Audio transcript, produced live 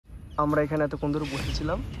আমরা এখানে এতক্ষণ ধরে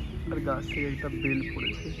বসেছিলাম আর গাছ থেকে একটা বেল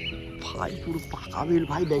পড়েছে ভাই, পুরো পাকা বেল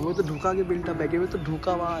ভাই। ব্যাগে তো ঢুকা গে বেলটা, ব্যাগে তো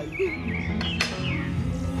ঢুকা ভাই।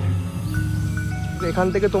 এখান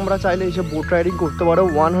থেকে তোমরা চাইলে এসে বোট রাইডিং করতে পারো।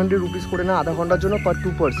 100 রুপিস করে না আধা ঘন্টার জন্য পার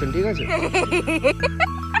 2 পার্সন, ঠিক আছে?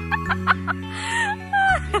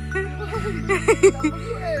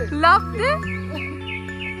 লাভ দে।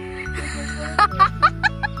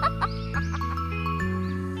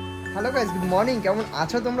 Hello guys, good morning. কেমন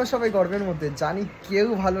আছো তোমরা সবাই? গরমের মধ্যে জানি কেউ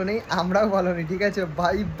ভালো নেই, আমরাও ভালো নেই, ঠিক আছে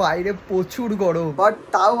ভাই। বাইরে প্রচুর গরম, বাট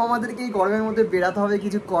তাও আমাদেরকে এই গরমের মধ্যে বেরাতে হবে,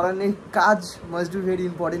 কিছু করার নেই। কাজ মাস্ট বি ভেরি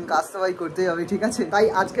ইম্পর্টেন্ট, কাজ তো ভাই করতেই হবে, ঠিক আছে? তাই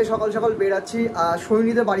আজকে সকাল সকাল বেরাচ্ছি।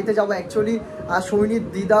 সৈনীদের বাড়িতে যাবো অ্যাকচুয়ালি। সৈনীর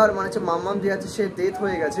দিদার মানে হচ্ছে মাম্মাম যে আছে সে ডেথ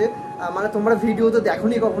হয়ে গেছে। মানে তোমরা ভিডিও তো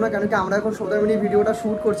দেখোনি কখনো, কেন কি আমরা এখন সৌদামিনী ভিডিওটা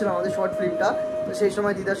শ্যুট করছিলাম, আমাদের শর্ট ফিল্মটা। তো সেই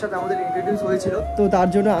সময় দিদার সাথে আমাদের ইন্ট্রোডিউস হয়েছিল, তো তার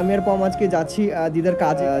জন্য আমি আর পম আজকে যাচ্ছি দিদার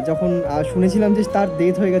কাজে। যখন শুনেছিলাম যে তার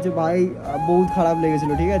ডেথ হয়ে গেছে ভাই, বহুত খারাপ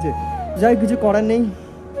লেগেছিল, ঠিক আছে? যাই কিছু করার নেই,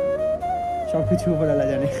 সব কিছু উপরওয়ালা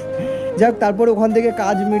জানে। যাক, তারপর ওখান থেকে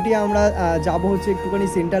কাজ মিটিয়ে আমরা যাব হচ্ছে একটুখানি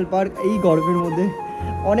সেন্ট্রাল পার্ক। এই গরমের মধ্যে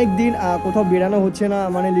অনেক দিন কোথাও বেরানো হচ্ছে না,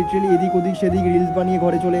 মানে লিটারেলি এদিক ওদিক সেদিক রিলস বানিয়ে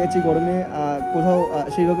ঘরে চলে যাচ্ছি। গরমে কোথাও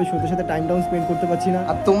সেইভাবে সাথে সাথে টাইম স্পেন্ড করতে পারছি না।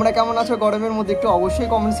 আর তোমরা কেমন আছো গরমের মধ্যে একটু অবশ্যই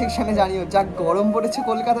কমেন্ট সেকশনে জানিও। যাক গরম পড়েছে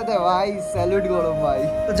কলকাতাতে ভাই, স্যালুট গরম ভাই।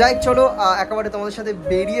 তো যাই চলো, একেবারে তোমাদের সাথে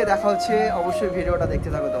বেরিয়ে দেখা হচ্ছে। অবশ্যই ভিডিওটা দেখতে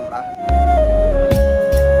থাকো তোমরা।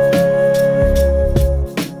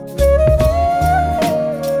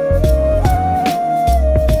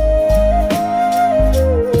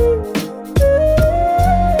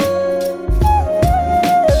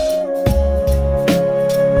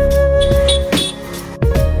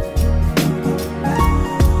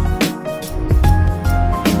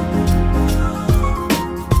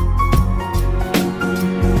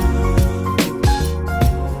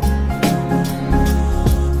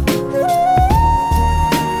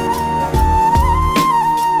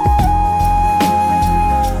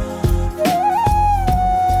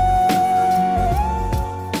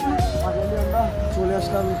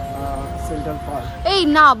 এই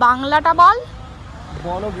না, বাংলাটা বল।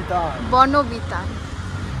 বনবিতান। বনবিতান।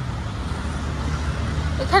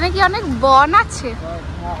 এখানে কি অনেক বন আছে?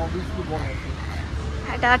 হ্যাঁ, অবভিয়াসলি বন আছে।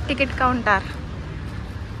 এটা টিকিট কাউন্টার।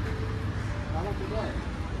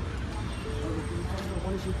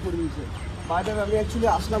 আমি অ্যাকচুয়ালি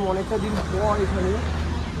আসলাম অনেকটা দিন পর এখানে,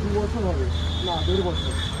 2 বছর হবে না,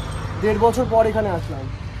 1.5 বছর পর এখানে আসলাম।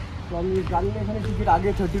 তো আমি জানি না এখানে টিকিট আগে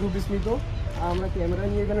 30 রুপিস নিত। আমরা ক্যামেরা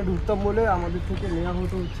নিয়ে এখানে ঢুকতাম বলে আমাদের থেকে নেওয়া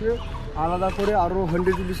হতো হচ্ছে আলাদা করে আরও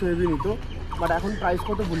 100 রুপিস হেভি নিত। বাট এখন প্রাইস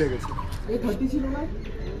কত ভুলে গেছে। এই 30 ছিল না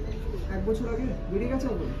 1 বছর আগে? বেড়ে গেছে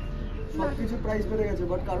এখন সব কিছু, প্রাইস বেড়ে গেছে,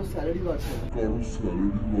 বাট কারোর স্যালারি বাড়ছে না।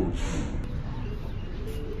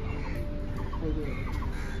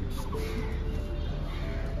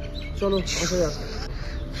 চলো আসা যাক।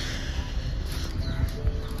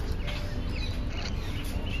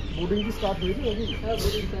 बोटिंग की स्टार्ट हुई थी अभी? हां,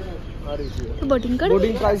 बोटिंग स्टार्ट है। अरे जी, बोटिंग कर।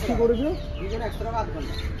 बोटिंग प्राइस की করেছো? এখানে এক্সট্রা বাদ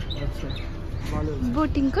করলাম। আচ্ছা, ভালো।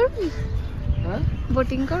 बोटिंग করবি? হ্যাঁ,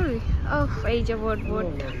 बोटिंग করবি? ওহ, এই যে বোট।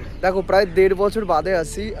 দেখো প্রায় 1.5 বছর বাদে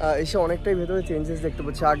আসি, এসে অনেকটাই ভেতরে চেঞ্জেস দেখতে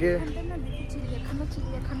পাচ্ছি। আগে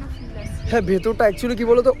হ্যাঁ, ভেতরটা অ্যাকচুয়ালি কি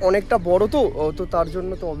বলতো অনেকটা বড়, তো তার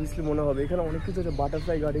জন্য তো অবভিয়াসলি মনে হবে। এখানে অনেক কিছু আছে,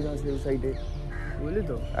 বাটারফ্লাই গার্ডেন আছে এই সাইডে, বুঝলি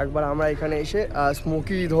তো? একবার আমরা এখানে এসে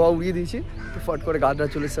স্মোকি ধোয়া উড়িয়ে দিয়েছি, তো ফট করে গার্ডরা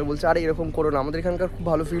চলে এসে বলছে আরে এরকম করো না। আমাদের এখানকার খুব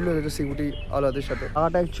ভালো ফিল হয়েছে সিকিউরিটি আলাদের সাথে।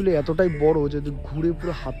 জায়গাটা অ্যাকচুয়ালি এতটাই বড় যে তুই ঘুরে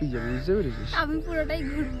পুরো হাঁপিয়ে যাবে, বুঝতে পেরেছিস? আমি পুরোটাই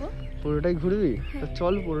ঘুরবো। পুরোটাই ঘুরবি? তো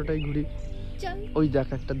চল পুরোটাই ঘুরি। চল। ওই দেখ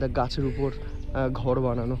একটা দেখ গাছের উপর ঘর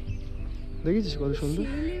বানানো, দেখেছিস কত সুন্দর?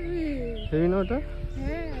 হেবি না ওটা?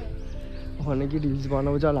 হ্যাঁ। ওখানে কি রিলস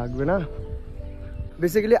বানাবো, যা লাগবে না।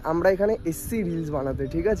 বেসিক্যালি আমরা এখানে এসছি রিলস বানাতে,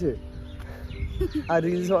 ঠিক আছে? আর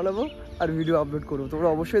রিলস বানাবো আর ভিডিও আপলোড করবো, তোমরা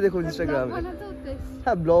অবশ্যই দেখো ইনস্টাগ্রামে।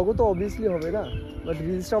 হ্যাঁ, ব্লগও তো অবভিয়াসলি হবে না, বাট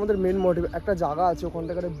রিলসটা আমাদের মেন মোটিভ। একটা জায়গা আছে ওখান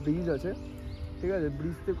থেকে একটা ব্রিজ আছে, ঠিক আছে?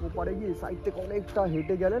 ব্রিজ থেকে ওপারে গিয়ে সাইড থেকে অনেকটা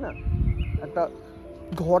হেঁটে গেলে না একটা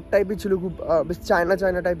ঘর টাইপের ছিল, খুব বেশ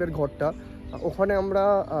চায়না টাইপের ঘরটা। ওখানে আমরা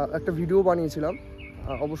একটা ভিডিও বানিয়েছিলাম,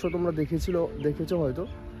 অবশ্য তোমরা দেখেছো হয়তো,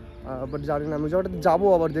 বাট জানি না। আমি জায়গাটাতে যাবো,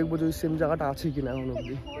 আবার দেখবো যে ওই সেম জায়গাটা আছে কিনা এখন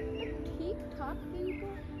অবধি।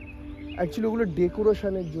 অ্যাকচুয়ালি ওগুলো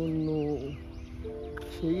ডেকোরেশনের জন্য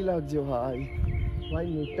সেই লাগছে ভাই।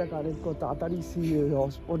 নেটটা কানেক্ট কর তাড়াতাড়ি,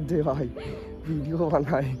 হটস্পট দে ভাই, ভিডিও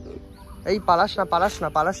বানায়। এই পালাস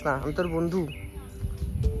না, আমি তোর বন্ধু।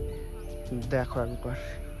 দেখো একবার,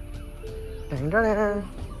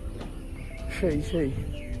 সেই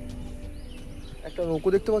একটা নৌকো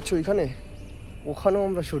দেখতে পাচ্ছ ওইখানে, ওখানেও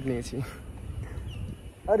আমরা শুট নিয়েছি।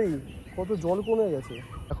 আরে কত জল কমে গেছে।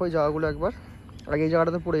 দেখো এই জায়গাগুলো একবার, আগে এই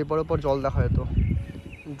জায়গাটাতে পড়ে এরপর ওপর জল দেখা যেত,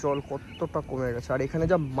 জল কতটা কমে গেছে। আর এখানে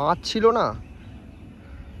যা মাছ ছিল না,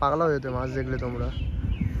 পাগলা হয়ে যেত মাছ দেখলে তোমরা,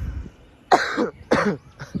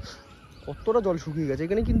 কতটা জল শুকিয়ে গেছে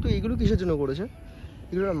এখানে। কিন্তু এগুলো কিসের জন্য করেছে?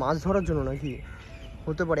 এগুলো মাছ ধরার জন্য নাকি?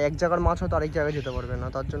 হতে পারে, এক জায়গার মাছ হয়তো আরেক জায়গায় যেতে পারবে না,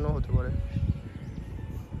 তার জন্য হতে পারে।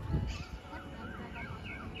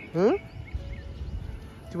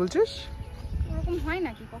 কি বলছিস? ওরকম হয়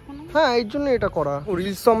নাকি কখনো? হ্যাঁ, এই জন্য এটা করা।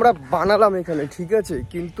 রিলস তো আমরা বানালাম এখানে, ঠিক আছে,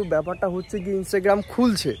 কিন্তু ব্যাপারটা হচ্ছে গিয়ে ইনস্টাগ্রাম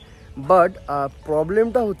খুলছে, বাট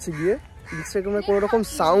প্রবলেমটা হচ্ছে গিয়ে ইনস্টাগ্রামে কোনো রকম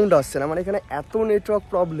সাউন্ড আসছে না। মানে এখানে এত নেটওয়ার্ক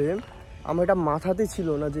প্রবলেম, আমার এটা মাথাতে ছিল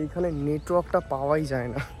না যে এখানে নেটওয়ার্কটা পাওয়াই যায়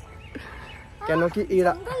না। কেন কি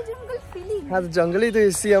এরা, হ্যাঁ জঙ্গলেই তো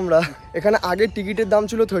এসছি আমরা। এখানে আগে টিকিটের দাম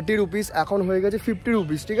ছিল 30 রুপিস, এখন হয়ে গেছে 50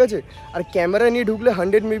 রুপিস, ঠিক আছে। আর ক্যামেরা নিয়ে ঢুকলে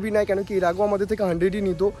 100 মেবি নেয়, কেন কি এর আগেও আমাদের থেকে 100ই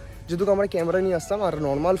নিত, যেহেতু আমরা ক্যামেরা নিয়ে আসতাম। আর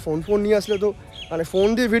নর্মাল ফোন নিয়ে আসলে তো মানে ফোন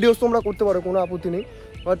দিয়ে ভিডিওস তোমরা করতে পারো, কোনো আপত্তি নেই,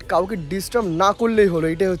 বাট কাউকে ডিস্টার্ব না করলেই হলো,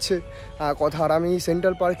 এটাই হচ্ছে কথা। আর আমি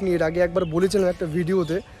সেন্ট্রাল পার্ক নিয়ে এর আগে একবার বলেছিলাম একটা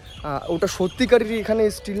ভিডিওতে, ওটা সত্যিকারেরই এখানে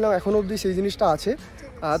স্টিল নাও এখনও অবধি সেই জিনিসটা আছে।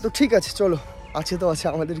 তো ঠিক আছে, চলো, আছে তো আছে,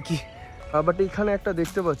 আমাদের কি। বাট এখানে একটা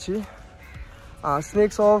দেখতে পাচ্ছি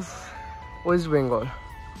স্নেকস অফ ওয়েস্ট বেঙ্গল,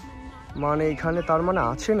 মানে এখানে তার মানে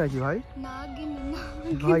আছে নাকি ভাই?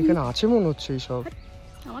 ভাই এখানে আছে মনে হচ্ছে এইসব,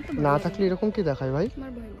 না থাকলে এরকম কি দেখায় ভাই?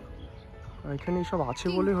 এখানে এইসব আছে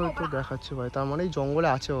বলে হয়তো দেখাচ্ছে ভাই, তার মানে এই জঙ্গলে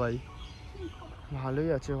আছে ভাই, ভালোই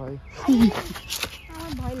আছে ভাই।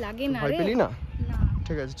 ভয় লাগে না, ভয় পেলি না?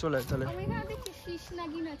 ঠিক আছে চলে তাহলে।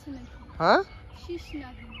 হ্যাঁ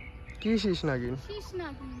কি শীষ নাগিন?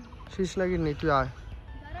 শীষ নাগিন নেই, তুই আয়।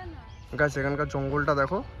 গাছ এখানকার জঙ্গলটা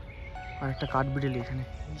দেখো, আর একটা কাঠবিড়েলি এখানে,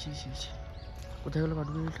 কোথায় গেল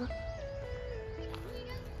কাঠবিড়েলিটা?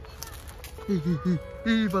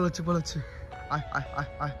 পালাচ্ছে পালাচ্ছে, আয় আয় আয়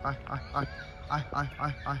আয় আয় আয় আয় আয় আয়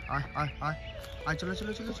আয় আয় আয় আয় আয় আয়, চলে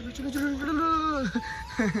চলে চলে চলে চলে চলে চলে,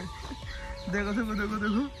 দেখো দেখো দেখো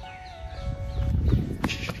দেখো,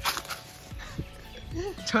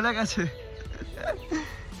 চলে গেছে।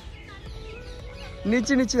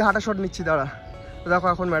 নিচ্ছি নিচ্ছি, হাঁটা শট নিচ্ছি, দাঁড়া। দেখো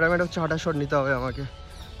এখন ম্যাডামের হচ্ছে হাঁটা শট নিতে হবে আমাকে,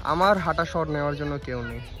 আমার হাঁটা শট নেওয়ার জন্য কেউ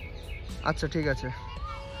নেই। আচ্ছা ঠিক আছে,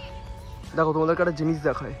 দেখো তোমাদেরকে একটা জিনিস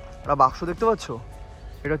দেখায়, একটা বাক্স দেখতে পাচ্ছ?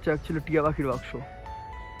 এটা হচ্ছে অ্যাকচুয়ালি টিয়া পাখির বাক্স,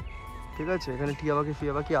 ঠিক আছে। এখানে টিয়া পাখি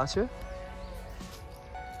ফিয়া পাখি আছে,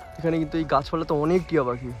 এখানে কিন্তু এই গাছপালা তো অনেক টিয়া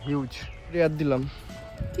পাখি, হিউজ। রেয়ার দিলাম,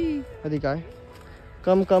 এদিকে আয়,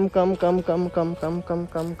 কাম কাম কাম কাম কাম কাম কাম কাম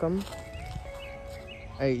কাম কাম,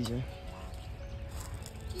 এই যে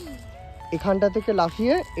এখানটা থেকে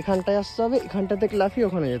লাফিয়ে এখানটায় আসতে হবে, এখানটা থেকে লাফিয়ে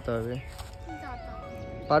ওখানে যেতে হবে।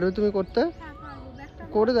 পারবে তুমি করতে?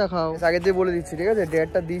 করে দেখাও। আগে দিয়ে বলে দিচ্ছি, ঠিক আছে,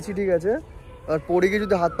 ডেটটা দিয়েছি, ঠিক আছে। আর পড়ে গিয়ে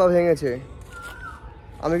যদি হাত পা ভেঙেছে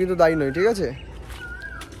আমি কিন্তু দায়ী নই, ঠিক আছে।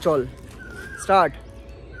 চল স্টার্ট।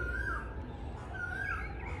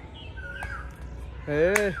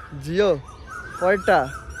 জিও পরেরটা,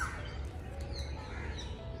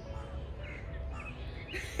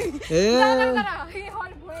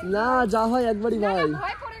 না যা হয় একবারই ভাই।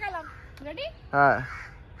 হ্যাঁ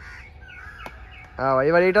হ্যাঁ ভাই,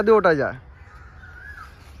 এবার এটা দিয়ে ওটা যা।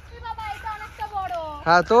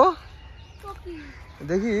 হ্যাঁ তো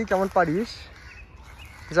দেখি কেমন পারিস,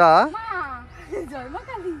 যা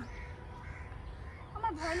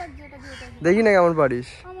দেখি না কেমন পারিস,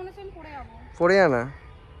 পড়ে যা না।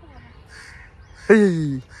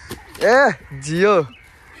 এ জিও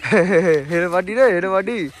হেরে পাটি রে, হেরে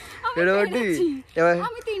পাটি, হেরে পাটি। এবার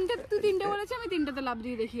আমি তিনটে বলেছি, আমি তিনটাতে লাভ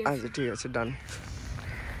দিয়ে দেখি। আচ্ছা ঠিক আছে, ডান।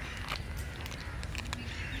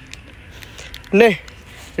 নে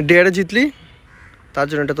ডেয়ারে জিতলি, তার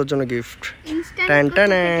জন্য এটা তোর জন্য গিফট।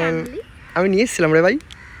 আমি নিয়ে এসেছিলাম রে ভাই,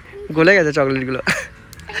 গলে গেছে চকলেটগুলো,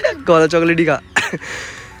 গলা চকলেটই খা।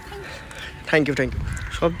 Thank you thank you.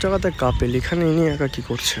 সব জায়গাতে কাপেল, এখানে নিয়ে একা কি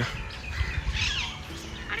করছে?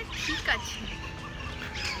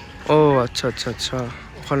 ও আচ্ছা আচ্ছা আচ্ছা,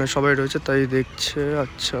 ওখানে সবাই রয়েছে তাই দেখছে।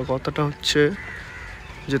 আচ্ছা কথাটা হচ্ছে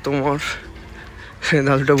যে তোমার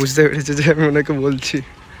দাদুটা বুঝতে পেরেছে যে আমি ওনাকে বলছি।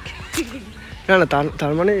 না না,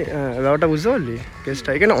 তার মানে ব্যাপারটা বুঝতে পারলি কেসটা।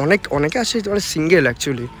 এখানে অনেকে আসে, মানে সিঙ্গেল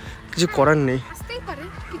অ্যাকচুয়ালি, কিছু করার নেই।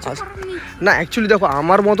 না অ্যাকচুয়ালি দেখো,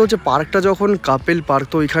 আমার মতো হচ্ছে পার্কটা যখন কাপেল পার্ক,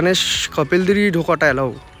 তো এখানে কাপেলদেরই ঢোকাটা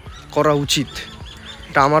অ্যালাউ করা উচিত,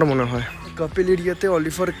 এটা আমার মনে হয়। কাপেল এরিয়াতে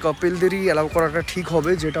অনলি ফর কাপেলদেরই অ্যালাউ করাটা ঠিক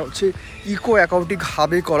হবে, যেটা হচ্ছে ইকো অ্যাকাউন্টিক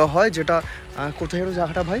হাবে করা হয়, যেটা কোথায় গেল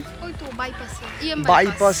জায়গাটা ভাই? ওই তো বাইপাসে,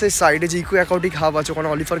 বাইপাসের সাইডে যে ইকো অ্যাকাউন্টিক হাব আছে, ওখানে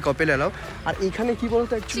অলিভার কাপেল এলাও। আর এখানে কি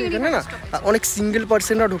বলতো অ্যাকচুয়ালি এখানে না অনেক সিঙ্গেল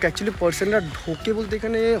পার্সনরা ঢোকে। অ্যাকচুয়ালি পার্সনরা ঢোকে বলতে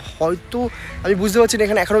এখানে হয়তো আমি বুঝতে পারছি না,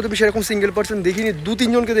 এখানে এখনও তো সেরকম সিঙ্গেল পার্সন দেখিনি, 2-3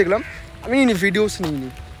 জনকে দেখলাম আমি, ভিডিওস নিইনি।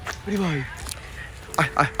 আরে ভাই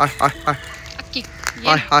আয় আয় আয় আয় আয়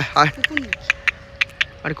আয় আয় আয়,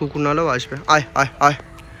 আরে কুকুর নালেও আসবে, আয় আয় আয়।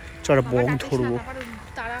 চল একটা বক ধরবো,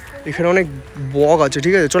 এখানে অনেক বক আছে,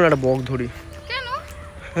 ঠিক আছে চল একটা বক ধরি। কেন?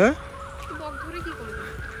 হ্যাঁ বক ধরে কি করবে?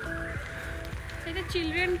 এটা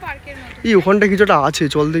চিলড্রেন পার্কের মতো। এই ওখানটা কিছুটা আছে,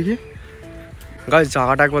 চল দেখি। গাইস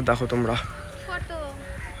জায়গাটা একবার দেখো তোমরা। ফটো?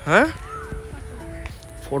 হ্যাঁ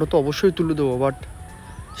ফটো তো অবশ্যই তুলে দেবো, বাট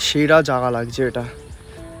সেরা জায়গা লাগছে এটা।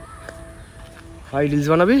 ভাই রিলস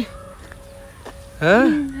বানাবি? হ্যাঁ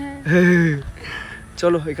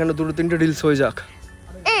চলো এখানে 2-3টে রিলস হয়ে যাক।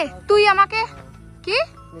 এ তুই আমাকে কি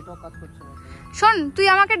শোন, তুই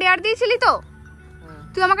আমাকে ডেয়ার দিয়েছিলি তো,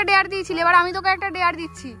 তুই আমাকে ডেয়ার দিয়েছিলি, এবার আমি তোকে একটা ডেয়ার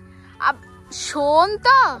দিচ্ছি। শোন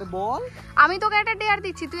তো, বল। আমি তোকে একটা ডেয়ার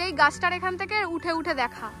দিচ্ছি, তুই এই গাছটার এখান থেকে উঠে উঠে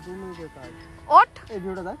দেখা। ওঠ, এই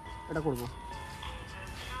ভিডিওটা দেখ, এটা করব।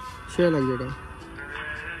 সেরা লাগছে এটা।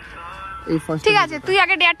 এই ফার্স্ট ঠিক আছে তুই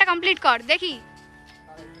আগে ডেয়ারটা কমপ্লিট কর দেখি।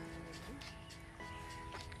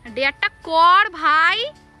 ডেয়ারটা কর ভাই।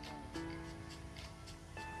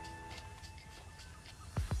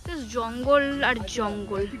 জঙ্গল আর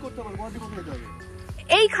জঙ্গল,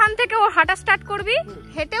 এইখান থেকে ও হাঁটা স্টার্ট করবি,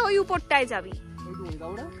 হেঁটে ওই উপরটায় যাবি,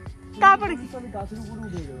 তারপরে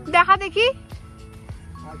দেখা দেখি।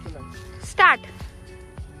 স্টার্ট।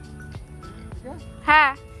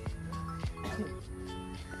 হ্যাঁ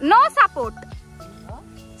নো সাপোর্ট,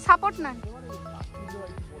 সাপোর্ট না।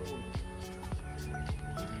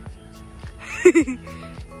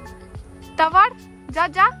 তারপর যা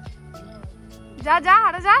যা যা যা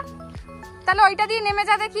আরে যা, তাহলে ওইটা দিয়ে নেমে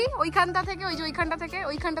যা দেখি, ওইখানটা থেকে, ওই যে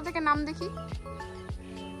ওইখানটা থেকে নাম দেখি,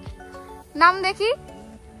 নাম দেখি।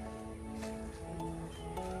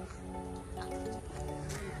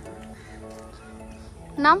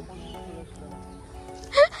 নাম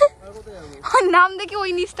নাম দেখি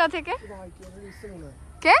ওই নিচটা থেকে।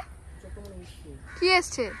 কে কি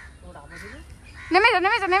এসছে? নেমে যা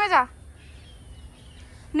নেমে যা নেমে যা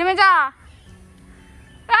নেমে যা।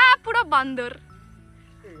 पूरा बंदर,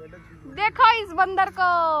 देखो इस बंदर को,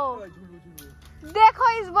 देखो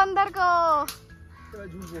इस बंदर को।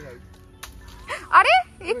 अरे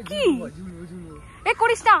ये की ए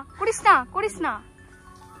করিস না করিস না করিস না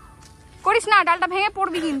করিস না, ডালটা ভেঙে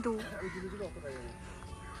পড়বি কিন্তু,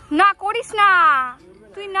 না করিস না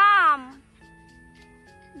তুই নাম।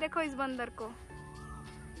 देखो इस बंदर को,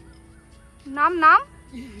 नाम नाम।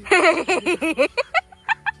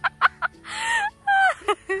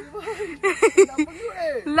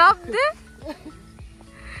 লাভ দে।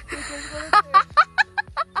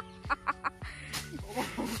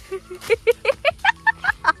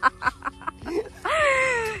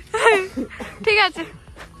 ঠিক আছে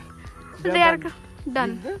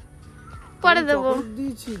ডান, পরে দেবো।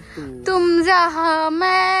 তুম যাহা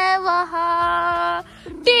মে ওহা,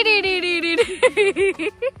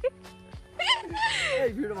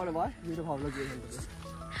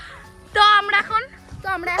 তো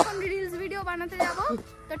আমরা এখন রিলস ভিডিও বানাতে যাব।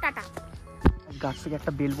 তো টাটা। গাছ থেকে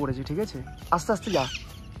একটা বেল পড়েছে, ঠিক আছে আস্তে আস্তে যা।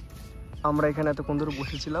 আমরা এখানে এতক্ষণ ধরে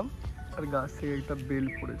বসেছিলাম আর গাছ থেকে একটা বেল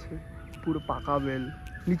পড়েছে, পুরো পাকা বেল।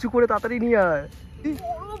 নিচু করে তাড়াতাড়ি নিয়ে আয়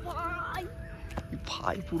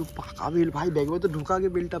ভাই, পুরো পাকা বেল ভাই। ব্যাগে তো ঢোকা, আগে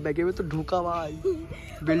বেলটা ব্যাগে তো ঢোকা ভাই,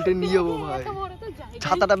 বেলটা নিয়ে যাবো ভাই।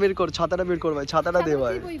 ছাতাটা বের কর, ছাতাটা বের কর ভাই, ছাতাটা দে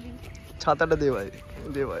ভাই, ছাতাটা দে ভাই,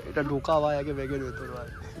 দে ভাই, এটা ঢোকা ভাই আগে ব্যাগের ভেতর ভাই।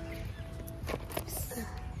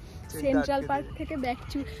 সেন্ট্রাল পার্ক থেকে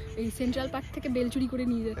সেন্ট্রাল পার্ক থেকে বেল চুরি করে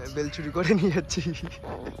নিয়ে যাচ্ছি, বেল চুরি করে নিয়ে যাচ্ছি।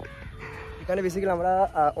 এখানে বেসিক্যালি আমরা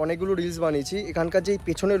অনেকগুলো রিলস বানিয়েছি। এখানকার যে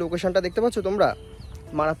পেছনের লোকেশনটা দেখতে পাচ্ছ তোমরা,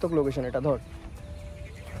 মারাত্মক লোকেশন এটা ধর।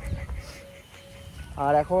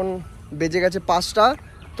 আর এখন বেজে গেছে 5টা,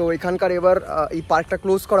 তো এখানকার এবার এই পার্কটা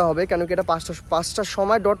ক্লোজ করা হবে, কেন কি এটা 5টার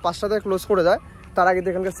সময় ডট 5টাতে ক্লোজ করে দেয়। তার আগে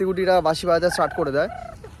এখানকার সিকিউরিটিরা বাঁশি বাজা স্টার্ট করে দেয়।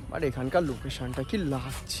 আর এখানকার লোকেশনটা কি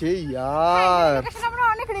লাগছে ইয়ার, আমরা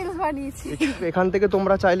অনেক রিলস বানিয়েছি। এখান থেকে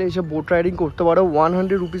তোমরা চাইলে এসে বোট রাইডিং করতে পারো,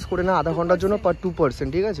 100 রুপিস করে না, আধা ঘন্টার জন্য পার 2 পার্সন,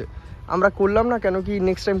 ঠিক আছে। আমরা করলাম না, কেন কি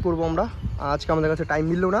নেক্সট টাইম করবো আমরা, আজকে আমাদের কাছে টাইম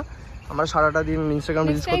মিললো না, আমরা সারাটা দিন ইনস্টাগ্রাম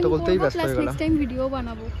রিলস করতে করতেই ব্যস্ত হয়ে গেলাম। নেক্সট টাইম ভিডিও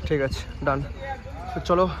বানাবো, ঠিক আছে ডান। তো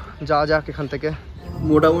চলো যা যাক এখান থেকে।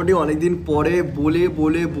 মোটামুটি অনেকদিন পরে বলে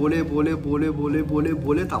বলে বলে বলে বলে বলে বলে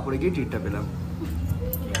বলে তারপরে গিয়ে ট্রিটটা পেলাম।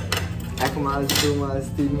 1 মাস 2 মাস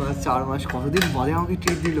 3 মাস 4 মাস কতদিন বলে আমাকে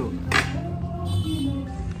ট্রিট দিল।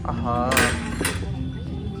 আহা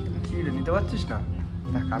কি রে, নিতে পারছিস না?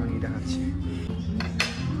 দেখ আমি নিয়ে দেখাচ্ছি।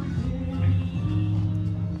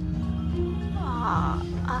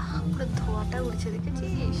 পুরো ধোঁয়াটা উড়ছে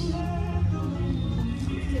দেখেছিস?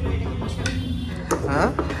 হ্যাঁ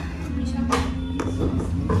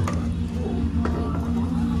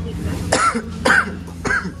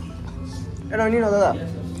এটা নিন না দাদা,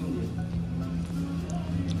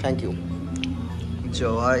 thank you.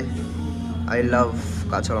 Joy, I love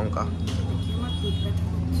কাঁচা লঙ্কা।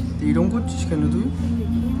 এরকম করছিস কেন তুই?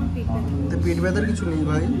 পেট ব্যথার কিছু নেই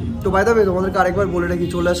ভাই। তো বাই দ্য ওয়ে তোমাদেরকে আরেকবার বলে রাখি,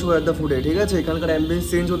 চলে আসো এট দ্য ফুডে, ঠিক আছে? এখানকার অ্যাম্বিয়েন্স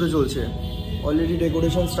চেঞ্জ হতে চলছে, অলরেডি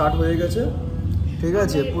ডেকোরেশন স্টার্ট হয়ে গেছে, ঠিক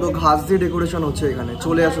আছে? পুরো ঘাস দিয়ে ডেকোরেশন হচ্ছে এখানে,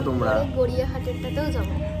 চলে আসো তোমরা। গড়িয়াহাটেরটাতেও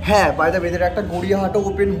যাবো। হ্যাঁ বাই দ্য ওয়ে এদের একটা গড়িয়াহাটও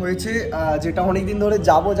ওপেন হয়েছে, যেটা অনেকদিন ধরে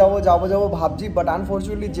যাবো ভাবছি, বাট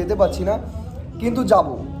আনফর্চুনেটলি যেতে পারছি না। কিন্তু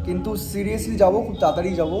যাবো, কিন্তু সিরিয়াসলি যাবো, খুব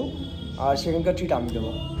তাড়াতাড়ি যাবো, আর সেখানকার ট্রিট আমি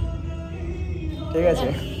দেবো, ঠিক আছে?